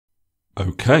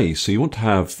Okay, so you want to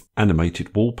have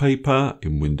animated wallpaper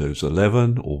in Windows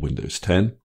 11 or Windows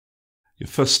 10. Your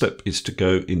first step is to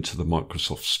go into the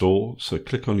Microsoft Store. So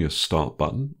click on your Start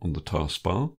button on the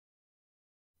taskbar.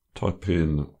 Type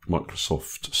in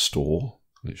Microsoft Store.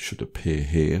 It should appear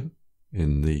here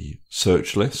in the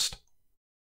search list.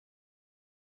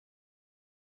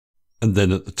 And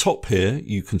then at the top here,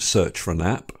 you can search for an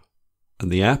app.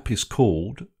 And the app is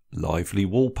called Lively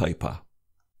Wallpaper.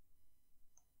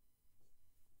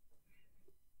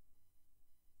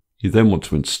 You then want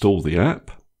to install the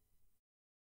app.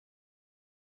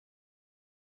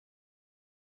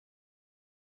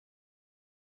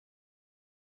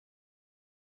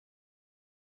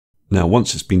 Now,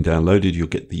 once it's been downloaded, you'll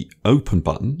get the Open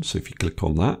button. So if you click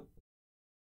on that,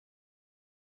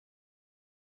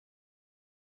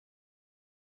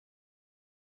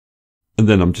 and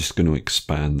then I'm just going to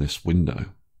expand this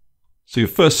window. So your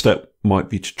first step might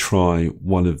be to try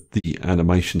one of the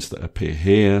animations that appear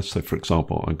here. So for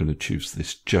example, I'm going to choose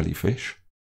this jellyfish.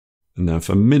 And now if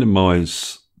I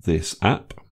minimize this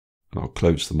app, and I'll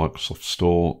close the Microsoft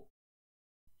Store,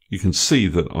 you can see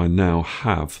that I now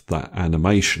have that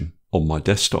animation on my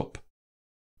desktop.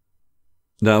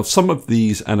 Now, some of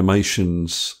these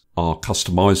animations are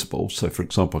customizable. So for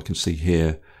example, I can see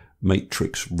here,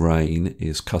 Matrix Rain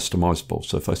is customizable.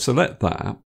 So if I select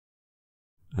that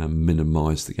and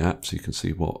minimize the app, so you can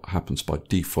see what happens by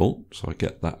default. So I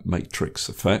get that matrix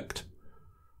effect.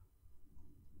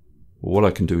 What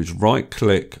I can do is right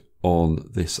click on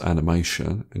this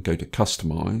animation and go to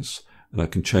customize, and I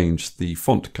can change the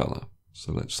font color.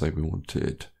 So let's say we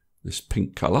wanted this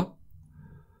pink color.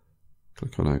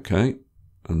 Click on OK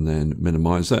and then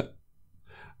minimize it.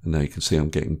 And now you can see I'm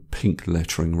getting pink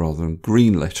lettering rather than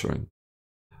green lettering.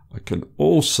 I can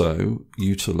also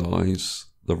utilize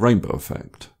the rainbow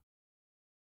effect.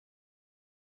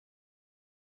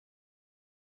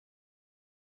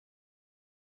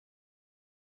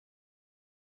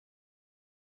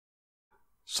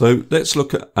 So let's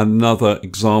look at another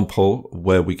example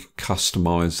where we can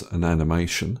customize an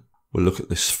animation. We'll look at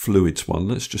this fluids one.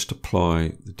 Let's just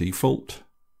apply the default.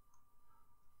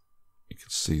 You can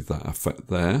see that effect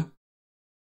there.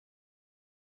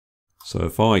 So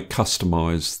if I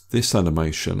customize this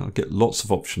animation, I get lots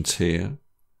of options here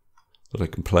that I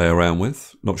can play around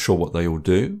with. Not sure what they all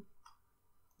do,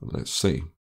 but let's see.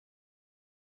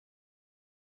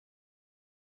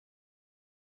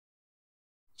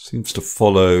 Seems to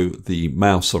follow the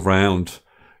mouse around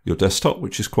your desktop,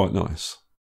 which is quite nice.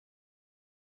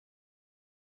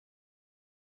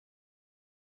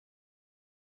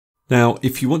 Now,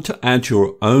 if you want to add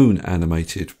your own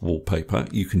animated wallpaper,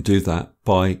 you can do that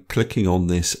by clicking on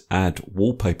this Add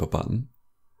Wallpaper button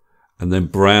and then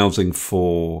browsing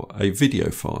for a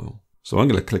video file. So I'm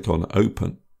going to click on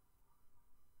Open.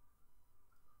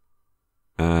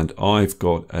 And I've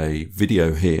got a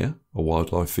video here, a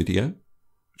wildlife video,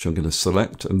 which I'm going to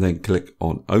select and then click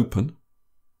on Open.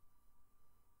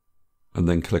 And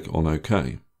then click on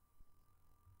OK.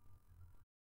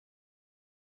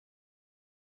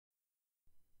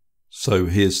 So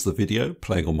here's the video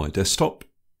playing on my desktop.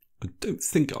 I don't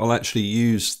think I'll actually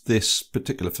use this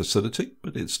particular facility,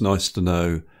 but it's nice to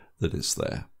know that it's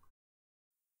there.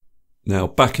 Now,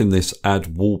 back in this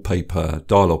Add Wallpaper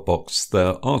dialog box,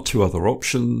 there are two other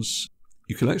options.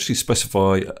 You can actually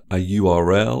specify a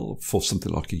URL for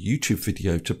something like a YouTube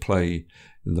video to play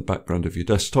in the background of your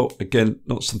desktop. Again,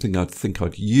 not something I think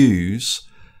I'd use,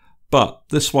 but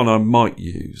this one I might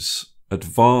use.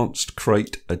 Advanced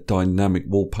Create a Dynamic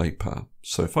Wallpaper.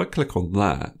 So if I click on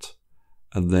that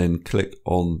and then click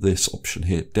on this option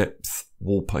here, Depth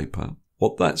Wallpaper,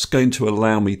 what that's going to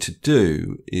allow me to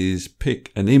do is pick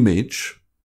an image,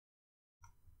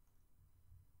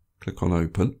 click on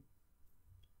Open,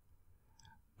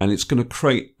 and it's going to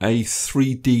create a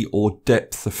 3D or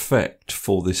depth effect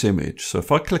for this image. So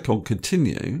if I click on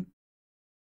Continue,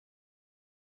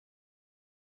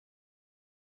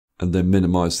 and then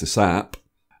minimize this app,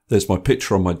 there's my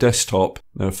picture on my desktop.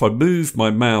 Now, if I move my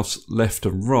mouse left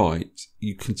and right,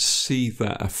 you can see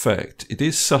that effect. It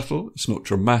is subtle, it's not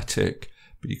dramatic,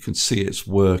 but you can see it's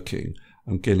working.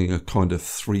 I'm getting a kind of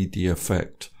 3D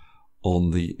effect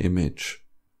on the image.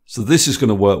 So this is going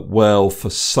to work well for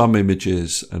some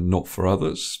images and not for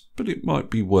others, but it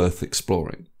might be worth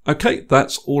exploring. Okay,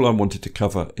 that's all I wanted to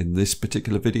cover in this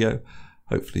particular video.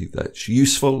 Hopefully that's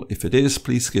useful. If it is,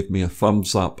 please give me a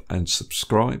thumbs up and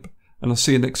subscribe, and I'll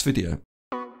see you next video.